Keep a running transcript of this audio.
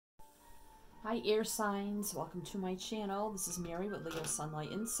Hi air signs, welcome to my channel. This is Mary with Leo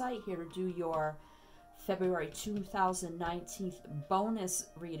Sunlight Insight, here to do your February 2019 bonus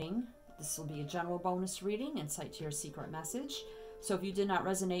reading. This will be a general bonus reading, insight to your secret message. So if you did not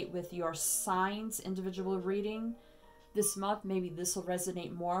resonate with your signs individual reading this month, maybe this will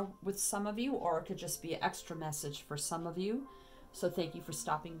resonate more with some of you, or it could just be an extra message for some of you. So thank you for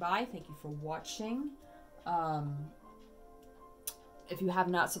stopping by. Thank you for watching. If you have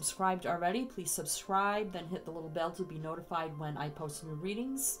not subscribed already, please subscribe, then hit the little bell to be notified when I post new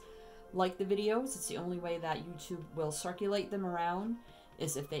readings. Like the videos. It's the only way that YouTube will circulate them around,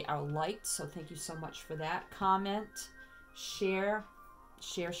 is if they are liked. So thank you so much for that. Comment, share,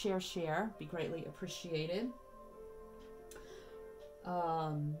 share. Be greatly appreciated.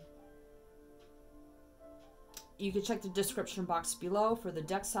 You can check the description box below for the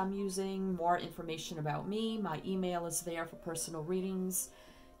decks I'm using, more information about me. My email is there for personal readings.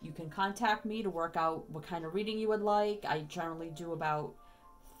 You can contact me to work out what kind of reading you would like. I generally do about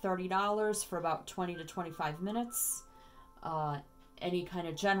 $30 for about 20 to 25 minutes. Any kind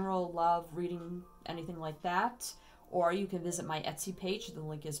of general love reading, anything like that. Or you can visit my Etsy page. The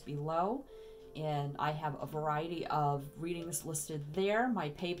link is below. And I have a variety of readings listed there. My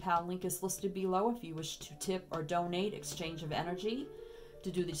PayPal link is listed below if you wish to tip or donate, exchange of energy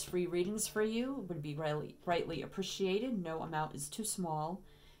to do these free readings for you. It would be greatly appreciated. No amount is too small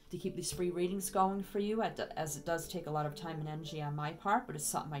to keep these free readings going for you, as it does take a lot of time and energy on my part, but it's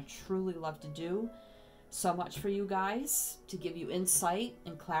something I truly love to do so much for you guys, to give you insight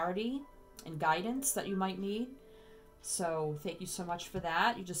and clarity and guidance that you might need. So thank you so much for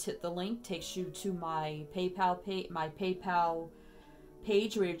that. You just hit the link, takes you to my PayPal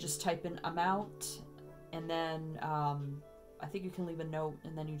page where you just type in amount, and then I think you can leave a note,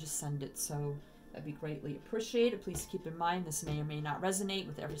 and then you just send it. So that'd be greatly appreciated. Please keep in mind this may or may not resonate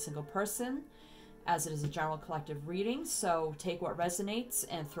with every single person, as it is a general collective reading. So take what resonates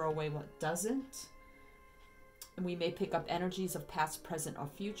and throw away what doesn't. And we may pick up energies of past, present, or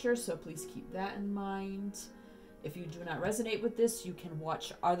future, so please keep that in mind. If you do not resonate with this, you can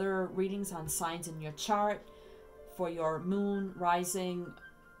watch other readings on signs in your chart for your moon, rising,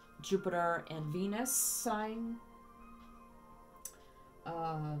 Jupiter, and Venus sign.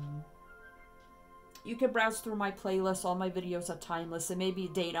 You can browse through my playlist. All my videos are timeless. There may be a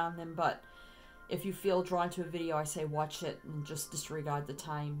date on them, but if you feel drawn to a video, I say watch it and just disregard the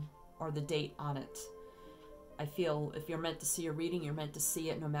time or the date on it. I feel if you're meant to see a reading, you're meant to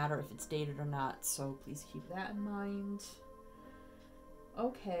see it no matter if it's dated or not. So please keep that in mind.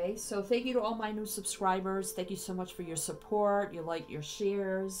 Okay, so thank you to all my new subscribers. Thank you so much for your support, your like, your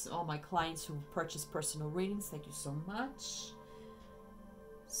shares. All my clients who purchased personal readings, thank you so much.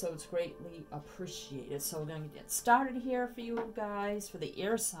 So it's greatly appreciated. So we're going to get started here for you guys, for the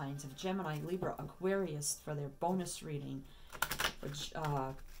air signs of Gemini, Libra, Aquarius, for their bonus reading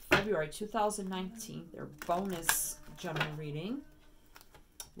for February 2019, their bonus general reading.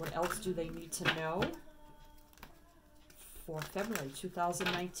 What else do they need to know for February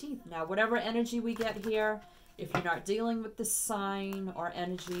 2019? Now, whatever energy we get here, if you're not dealing with this sign or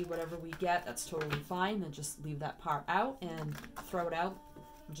energy, whatever we get, that's totally fine. Then just leave that part out and throw it out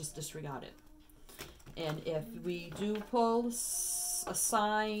and just disregard it. And if we do pull a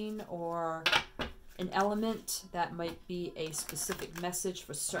sign or an element, that might be a specific message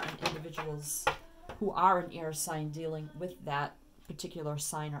for certain individuals who are an air sign dealing with that particular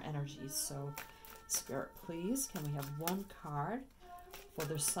sign or energies. So Spirit, please, can we have one card for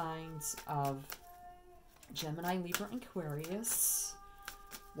the signs of Gemini, Libra, and Aquarius?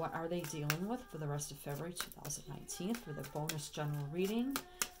 What are they dealing with for the rest of February 2019 for the bonus general reading?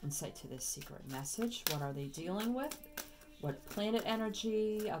 Insight to this secret message. What are they dealing with? What planet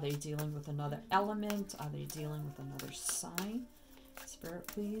energy? Are they dealing with another element? Are they dealing with another sign? Spirit,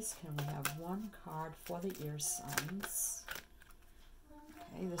 please, can we have one card for the air signs?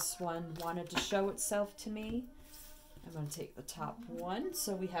 Okay, this one wanted to show itself to me. I'm going to take the top one.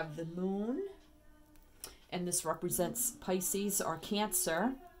 So we have the moon, and this represents Pisces or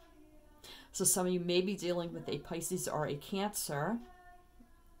Cancer. So some of you may be dealing with a Pisces or a Cancer.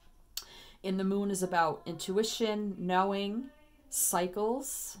 And the moon is about intuition, knowing,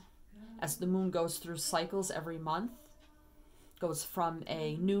 cycles. As the moon goes through cycles every month, goes from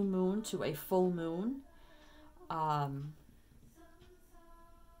a new moon to a full moon.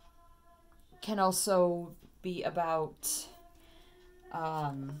 Can also be about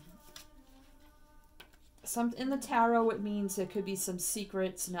some in the tarot. It means there could be some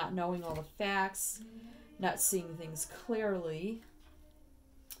secrets, not knowing all the facts, not seeing things clearly.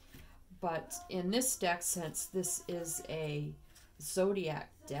 But in this deck, since this is a zodiac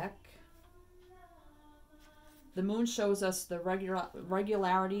deck, The moon shows us the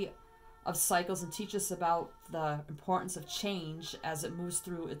regularity of cycles and teaches us about the importance of change as it moves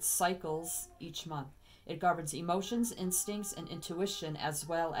through its cycles each month. It governs emotions, instincts, and intuition, as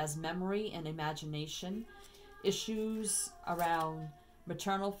well as memory and imagination. Issues around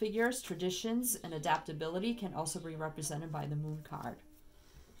maternal figures, traditions, and adaptability can also be represented by the moon card.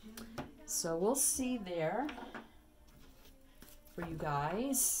 So we'll see there for you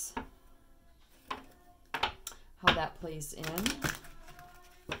guys how that plays in.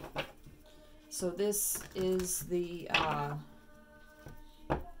 So this is the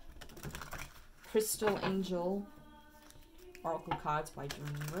Crystal Angel Oracle cards by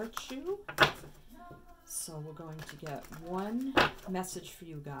Dream Virtue. So we're going to get one message for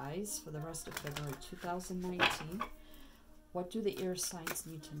you guys for the rest of February 2019. What do the air signs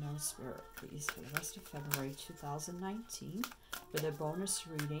need to know, Spirit, please, for the rest of February 2019? For their bonus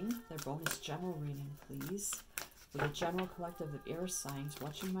reading, their bonus general reading, please. For the general collective of air signs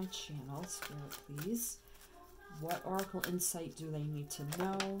watching my channel, Spirit, please. What oracle insight do they need to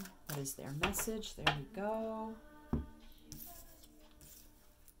know? What is their message? There we go.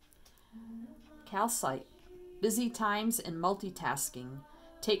 Calcite. Busy times and multitasking.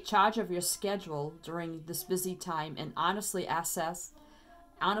 Take charge of your schedule during this busy time and honestly assess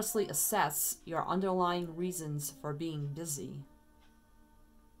your underlying reasons for being busy.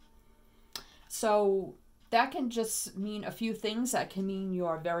 So that can just mean a few things. That can mean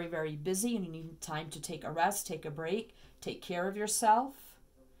you're very, very busy and you need time to take a rest, take a break, take care of yourself.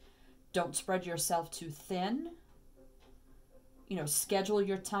 Don't spread yourself too thin. You know, schedule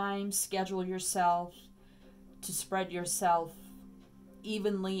your time, schedule yourself to spread yourself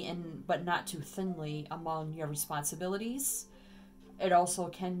evenly and but not too thinly among your responsibilities. It also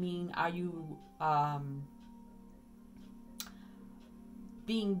can mean, are you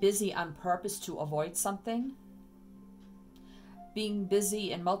being busy on purpose to avoid something? Being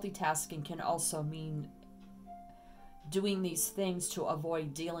busy and multitasking can also mean doing these things to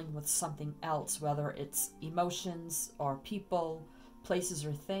avoid dealing with something else, whether it's emotions or people, places,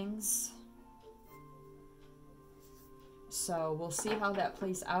 or things. So we'll see how that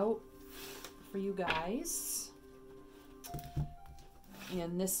plays out for you guys.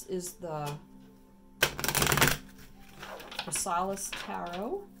 And this is the Chrysalis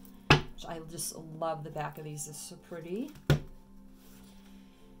Tarot, which I just love the back of these. It's so pretty.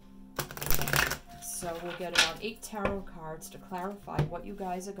 So we'll get about 8 tarot cards to clarify what you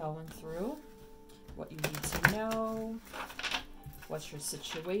guys are going through, what you need to know, what's your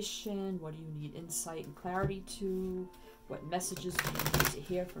situation, what do you need insight and clarity to, what messages do you need to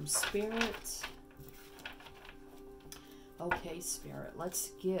hear from Spirit. Okay, Spirit, let's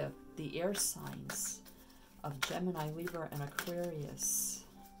give the air signs of Gemini, Libra, and Aquarius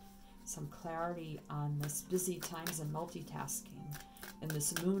some clarity on this busy times and multitasking and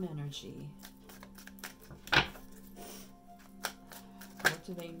this moon energy. What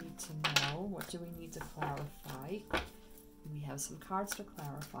do they need to know? What do we need to clarify? We have some cards to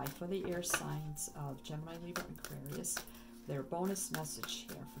clarify for the air signs of Gemini, Libra, and Aquarius. Their bonus message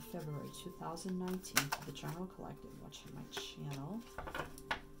here for February 2019 for the general collective watching my channel.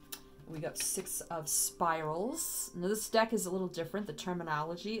 We got 6 of Spirals. Now this deck is a little different. The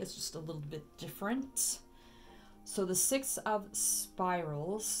terminology is just a little bit different. So the 6 of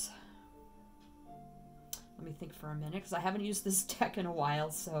Spirals. Let me think for a minute because I haven't used this deck in a while,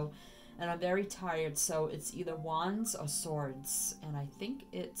 so, and I'm very tired, so it's either Wands or Swords, and I think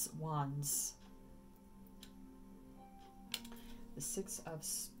it's Wands. The 6 of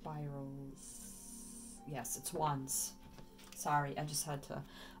Spirals. Yes, it's Wands. Sorry, I just had to.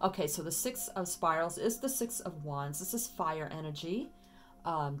 Okay, so the 6 of Spirals is the 6 of Wands. This is fire energy.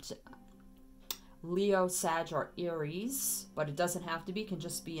 Leo, Sag, or Aries, but it doesn't have to be. It can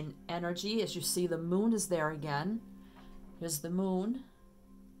just be an energy. As you see, the moon is there again. Here's the moon.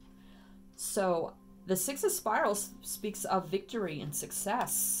 So the 6 of Spirals speaks of victory and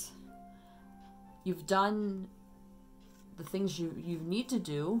success. You've done the things you need to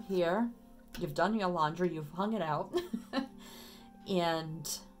do here. You've done your laundry. You've hung it out. And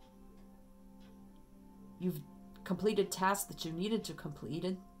you've completed tasks that you needed to complete.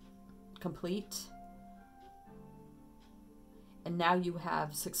 And now you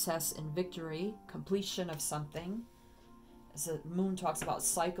have success and victory, completion of something. As the moon talks about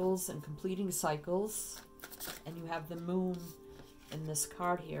cycles and completing cycles. And you have the moon in this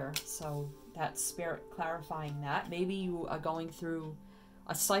card here. So that's Spirit clarifying that. Maybe you are going through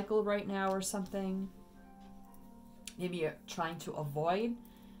a cycle right now or something. Maybe you're trying to avoid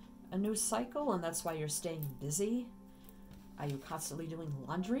a new cycle and that's why you're staying busy. Are you constantly doing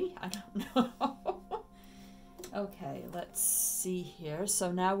laundry? I don't know. Okay, let's see here.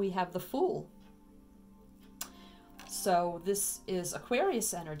 So now we have the Fool. So this is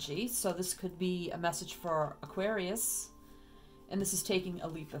Aquarius energy. So this could be a message for Aquarius. And this is taking a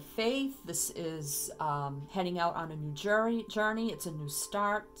leap of faith. This is heading out on a new journey. It's a new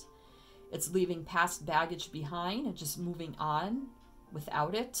start. It's leaving past baggage behind and just moving on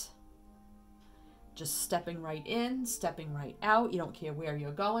without it. Just stepping right in, stepping right out. You don't care where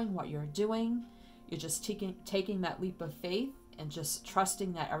you're going, what you're doing. You're just taking that leap of faith and just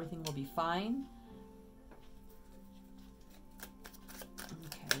trusting that everything will be fine.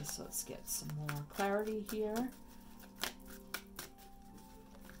 Okay, so let's get some more clarity here.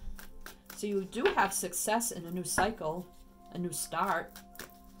 So you do have success in a new cycle, a new start.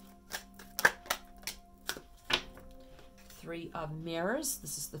 Three of Mirrors.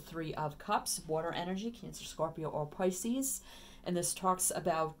 This is the Three of Cups, water energy, Cancer, Scorpio, or Pisces. And this talks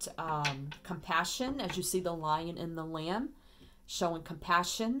about compassion, as you see the lion and the lamb, showing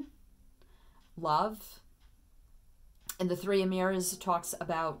compassion, love. And the Three of Mirrors talks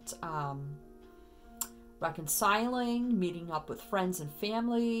about reconciling, meeting up with friends and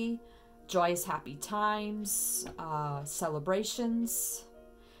family, joyous, happy times, celebrations,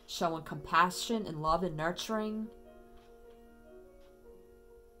 showing compassion and love and nurturing.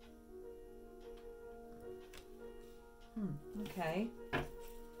 Okay.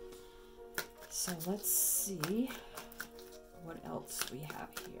 So let's see what else we have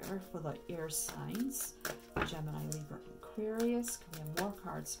here for the air signs. Gemini, Libra, Aquarius. Can we have more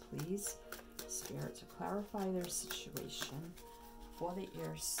cards, please? Spirit, to clarify their situation for the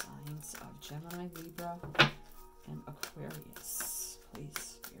air signs of Gemini, Libra, and Aquarius.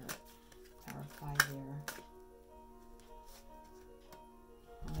 Please, Spirit, clarify their...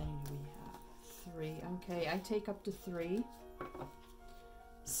 How many do we have? 3. Okay, I take up to 3.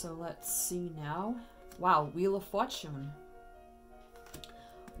 So let's see now. Wow, Wheel of Fortune.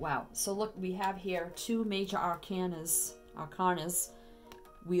 Wow. So look, we have here 2 major arcanas.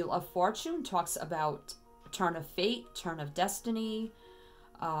 Wheel of Fortune talks about turn of fate, turn of destiny,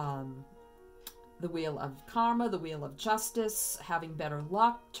 the wheel of karma, the wheel of justice, having better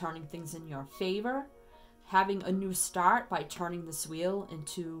luck, turning things in your favor, having a new start by turning this wheel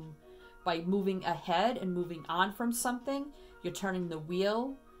into, by moving ahead and moving on from something. You're turning the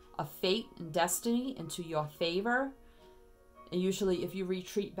wheel of fate and destiny into your favor. And usually if you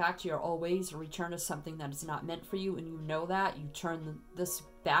retreat back to your old ways or return to something that is not meant for you, and you know that, you turn this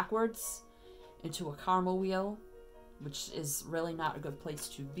backwards into a karma wheel, which is really not a good place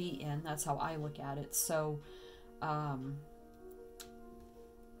to be in. That's how I look at it. So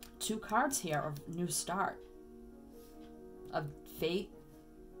 2 cards here of new start, of fate,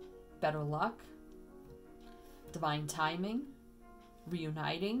 better luck, divine timing,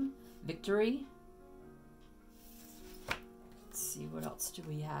 reuniting, victory. Let's see, what else do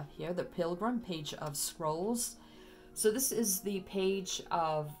we have here? The Pilgrim, Page of Scrolls. So this is the Page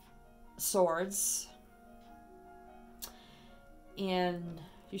of Swords. And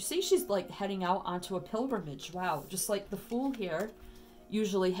you see she's like heading out onto a pilgrimage. Wow, just like the Fool here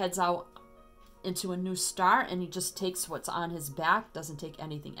usually heads out into a new start, and he just takes what's on his back, doesn't take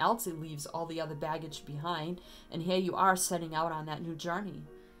anything else. He leaves all the other baggage behind. And here you are setting out on that new journey.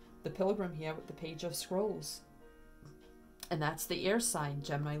 The Pilgrim here with the Page of Scrolls. And that's the air sign,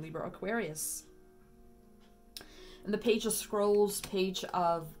 Gemini, Libra, Aquarius. And the Page of Scrolls, Page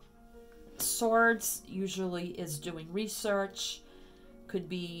of Swords, usually is doing research. Could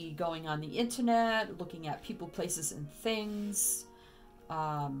be going on the internet, looking at people, places, and things.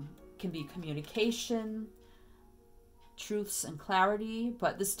 Can be communication, truths, and clarity.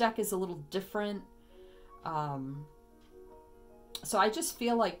 But this deck is a little different. So I just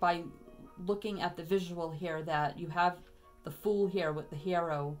feel like by looking at the visual here that you have the Fool here with the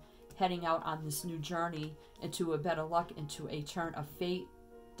hero heading out on this new journey into a better luck, into a turn of fate,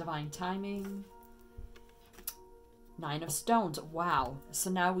 divine timing. 9 of Stones. Wow. So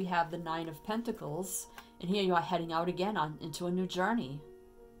now we have the 9 of Pentacles, and here you are heading out again into a new journey.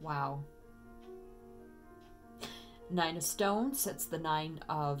 Wow. 9 of Stones. It's the 9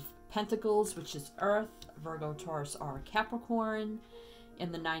 of Pentacles, which is Earth, Virgo, Taurus, or Capricorn.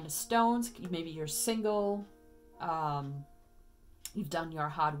 And the 9 of Stones, maybe you're single. You've done your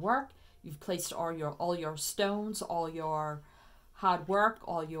hard work. You've placed all your stones, all your hard work,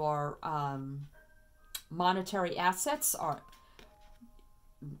 all your monetary assets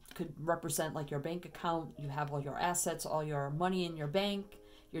could represent like your bank account. You have all your assets, all your money in your bank.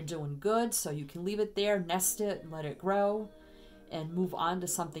 You're doing good, so you can leave it there, nest it, and let it grow, and move on to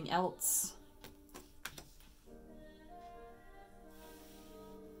something else.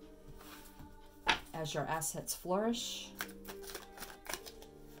 as your assets flourish.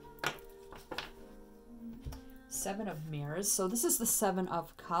 Seven of Mirrors. So this is the Seven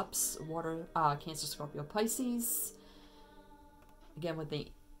of Cups, water, Cancer, Scorpio, Pisces. Again, with the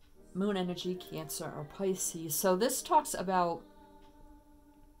moon energy, Cancer or Pisces. So this talks about,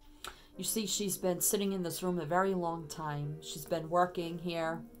 you see, she's been sitting in this room a very long time. She's been working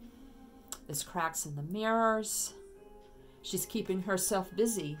here. There's cracks in the mirrors. She's keeping herself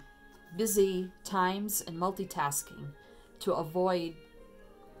busy. Busy times and multitasking to avoid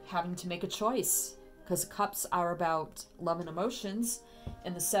having to make a choice. Because cups are about love and emotions.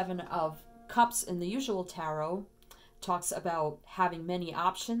 And the Seven of Cups in the usual tarot talks about having many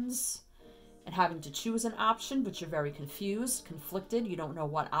options and having to choose an option, but you're very confused, conflicted. You don't know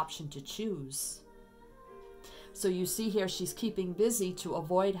what option to choose. So you see here she's keeping busy to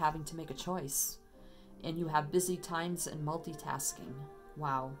avoid having to make a choice. And you have busy times and multitasking.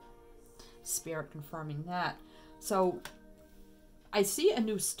 Wow. Spirit confirming that. So I see a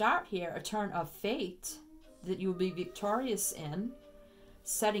new start here, a turn of fate that you'll be victorious in,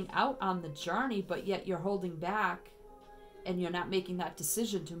 setting out on the journey, but yet you're holding back and you're not making that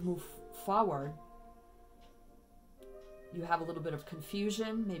decision to move forward. You have a little bit of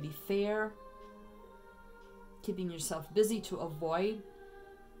confusion, maybe fear, keeping yourself busy to avoid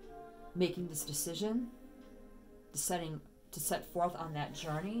making this decision, to set forth on that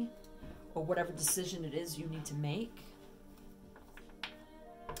journey, or whatever decision it is you need to make.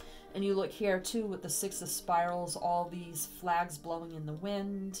 And you look here too with the Six of Spirals, all these flags blowing in the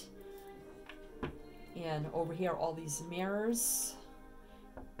wind. And over here, all these mirrors.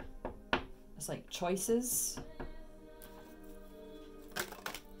 It's like choices.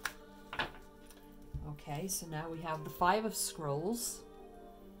 Okay, so now we have the Five of Scrolls.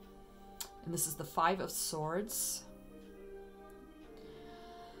 And this is the Five of Swords.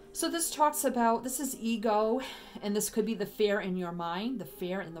 So this talks about, this is ego, and this could be the fear in your mind, the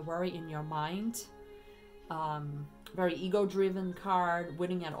fear and the worry in your mind. Very ego-driven card,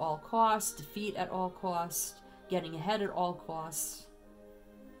 winning at all costs, defeat at all costs, getting ahead at all costs.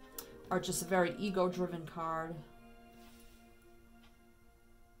 Or just a very ego-driven card.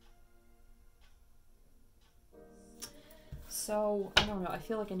 So, I don't know, I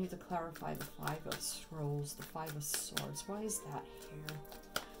feel like I need to clarify the Five of Scrolls, the Five of Swords. Why is that here?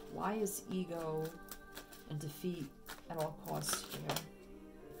 Why is ego and defeat at all costs here?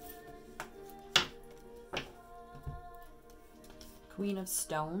 Queen of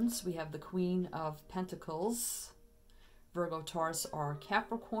Stones. We have the Queen of Pentacles. Virgo, Taurus, or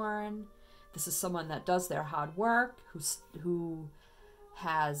Capricorn. This is someone that does their hard work, who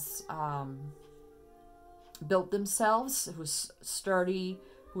has built themselves, who's sturdy,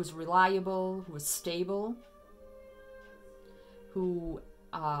 who's reliable, who is stable, who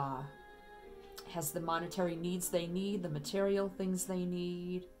has the monetary needs they need, the material things they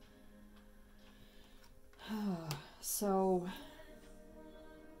need. So,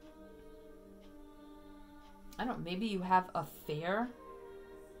 I don't know, maybe you have a fear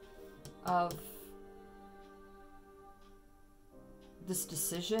of this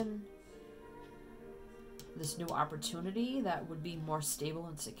decision, this new opportunity that would be more stable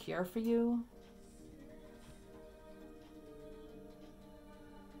and secure for you.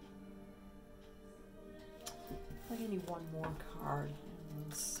 I think I need one more card.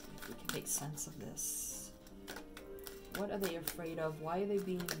 Let's see if we can make sense of this. What are they afraid of? Why are they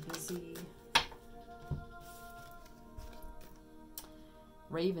being busy?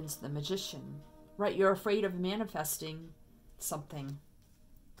 Ravens, the Magician. Right, you're afraid of manifesting something.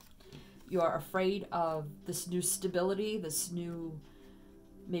 You're afraid of this new stability, this new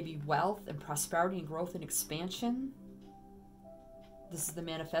maybe wealth and prosperity and growth and expansion. This is the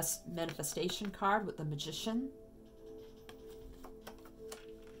manifestation card with the Magician.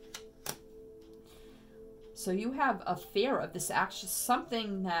 So you have a fear of this action,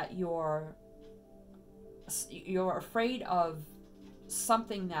 something that you're afraid of,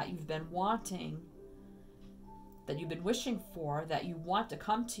 something that you've been wanting, that you've been wishing for, that you want to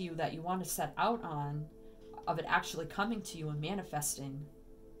come to you, that you want to set out on, of it actually coming to you and manifesting.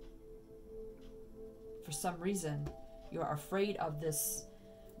 For some reason, you're afraid of this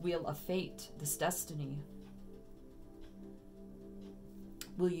wheel of fate, this destiny.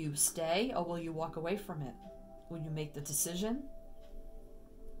 Will you stay or will you walk away from it? Will you make the decision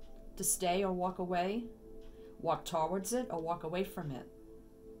to stay or walk away? Walk towards it or walk away from it?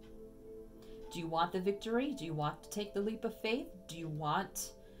 Do you want the victory? Do you want to take the leap of faith? Do you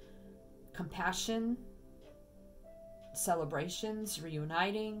want compassion, celebrations,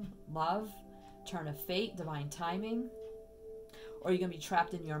 reuniting, love, turn of fate, divine timing? or you're going to be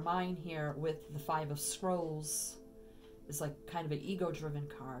trapped in your mind here with the Five of Scrolls. It's like kind of an ego-driven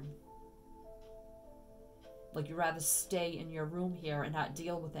card. Like you'd rather stay in your room here and not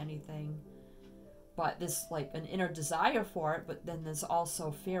deal with anything. But there's like an inner desire for it, but then there's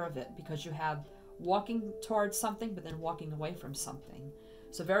also fear of it, because you have walking towards something, but then walking away from something.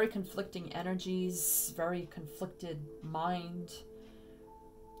 So very conflicting energies, very conflicted mind.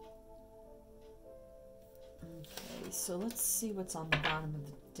 Okay, so let's see what's on the bottom of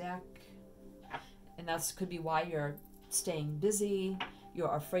the deck. And that could be why you're staying busy.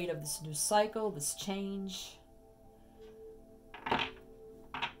 You're afraid of this new cycle, this change.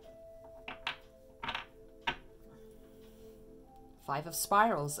 Five of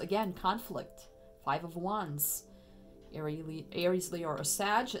Spirals, again, conflict. Five of Wands, Aries, Leo, or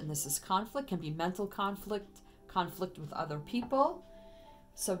Sag, and this is conflict. Can be mental conflict, conflict with other people.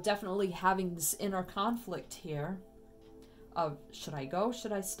 So definitely having this inner conflict here of, should I go,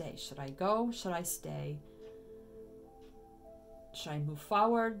 should I stay? Should I go, should I stay? Should I move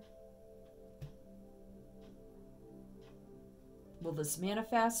forward? Will this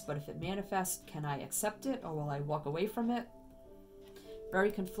manifest? But if it manifests, can I accept it, or will I walk away from it? Very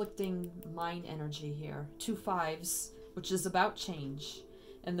conflicting mind energy here. 2 5s, which is about change.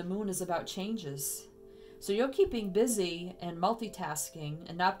 And the moon is about changes. So you're keeping busy and multitasking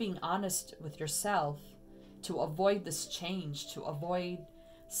and not being honest with yourself to avoid this change, to avoid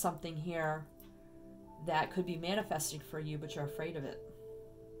something here that could be manifesting for you, but you're afraid of it.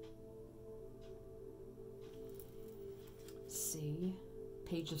 Let's see.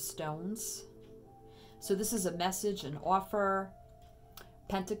 Page of Stones. So this is a message, an offer.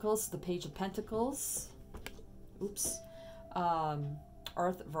 Pentacles, the Page of Pentacles. Oops.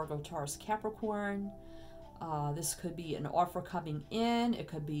 Earth, Virgo, Taurus, Capricorn. This could be an offer coming in. It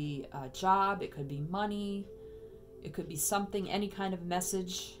could be a job. It could be money. It could be something, any kind of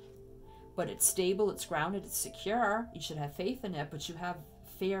message. But it's stable, it's grounded, it's secure. You should have faith in it, but you have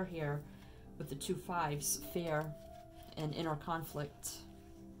fear here with the 2 5s. Fear and inner conflict.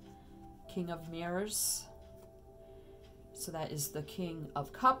 King of Mirrors. So that is the King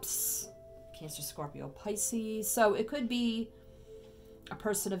of Cups, Cancer, Scorpio, Pisces. So it could be a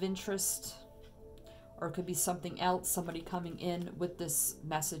person of interest, or it could be something else, somebody coming in with this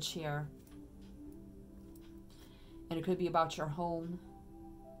message here. And it could be about your home.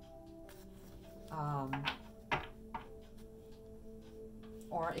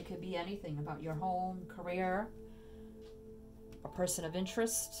 Or it could be anything about your home, career, a person of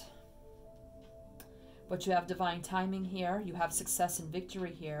interest. But you have divine timing here. You have success and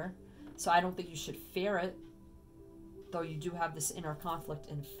victory here. So I don't think you should fear it, though you do have this inner conflict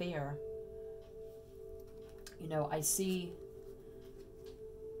and fear. You know, I see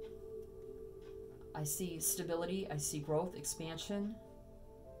stability. I see growth, expansion,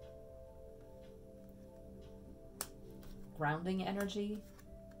 grounding energy.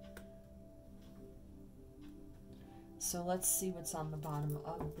 So let's see what's on the bottom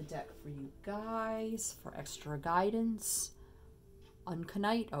of the deck for you guys for extra guidance.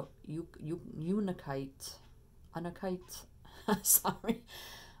 Uncanite, oh, unikite, unakite, sorry.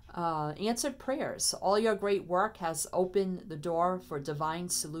 Answered prayers. All your great work has opened the door for divine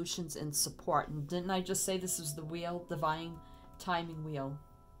solutions and support. And didn't I just say this is the wheel, divine timing wheel?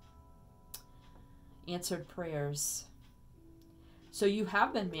 Answered prayers. So you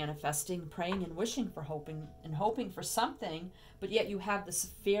have been manifesting, praying and wishing for hoping for something, but yet you have this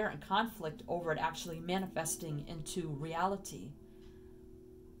fear and conflict over it actually manifesting into reality.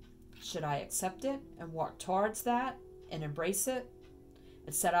 Should I accept it and walk towards that and embrace it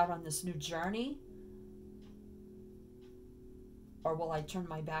and set out on this new journey? Or will I turn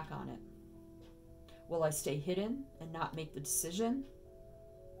my back on it? Will I stay hidden and not make the decision?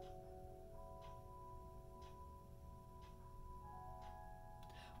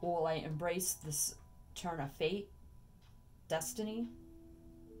 Or will I embrace this turn of fate, destiny,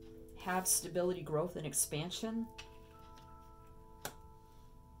 have stability, growth, and expansion?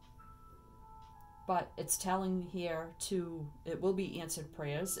 But it's telling me here it will be answered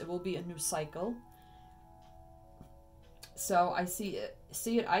prayers. It will be a new cycle. So I see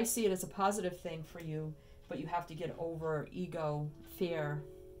it as a positive thing for you, but you have to get over ego, fear,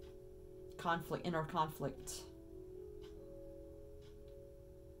 conflict, inner conflict.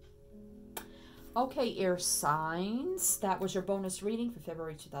 Okay, air signs, that was your bonus reading for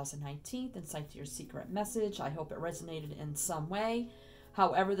February 2019, Insight to Your Secret Message. I hope it resonated in some way.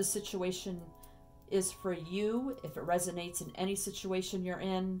 However the situation is for you, if it resonates in any situation you're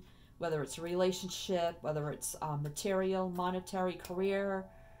in, whether it's a relationship, whether it's material, monetary, career,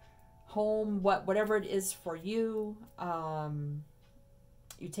 home, whatever it is for you,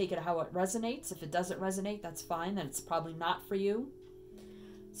 you take it how it resonates. If it doesn't resonate, that's fine. Then it's probably not for you.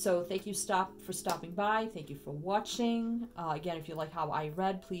 So thank you for stopping by. Thank you for watching. Again, if you like how I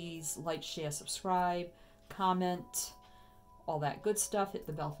read, please like, share, subscribe, comment, all that good stuff. Hit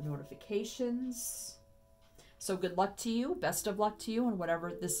the bell for notifications. So good luck to you. Best of luck to you and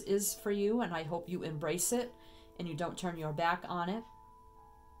whatever this is for you. And I hope you embrace it and you don't turn your back on it.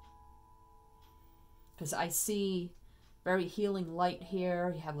 Because I see very healing light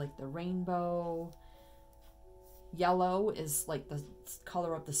here. You have like the rainbow. Yellow is like the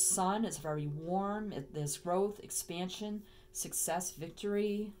color of the sun. It's very warm. There's growth, expansion, success,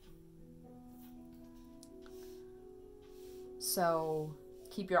 victory. So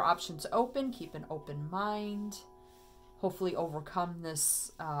keep your options open. Keep an open mind. Hopefully overcome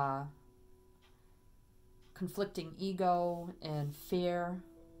this conflicting ego and fear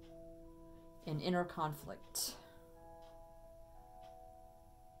and inner conflict.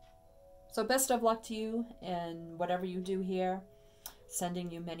 So best of luck to you and whatever you do here.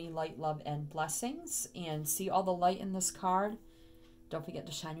 Sending you many light, love, and blessings. And see all the light in this card. Don't forget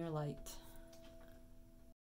to shine your light.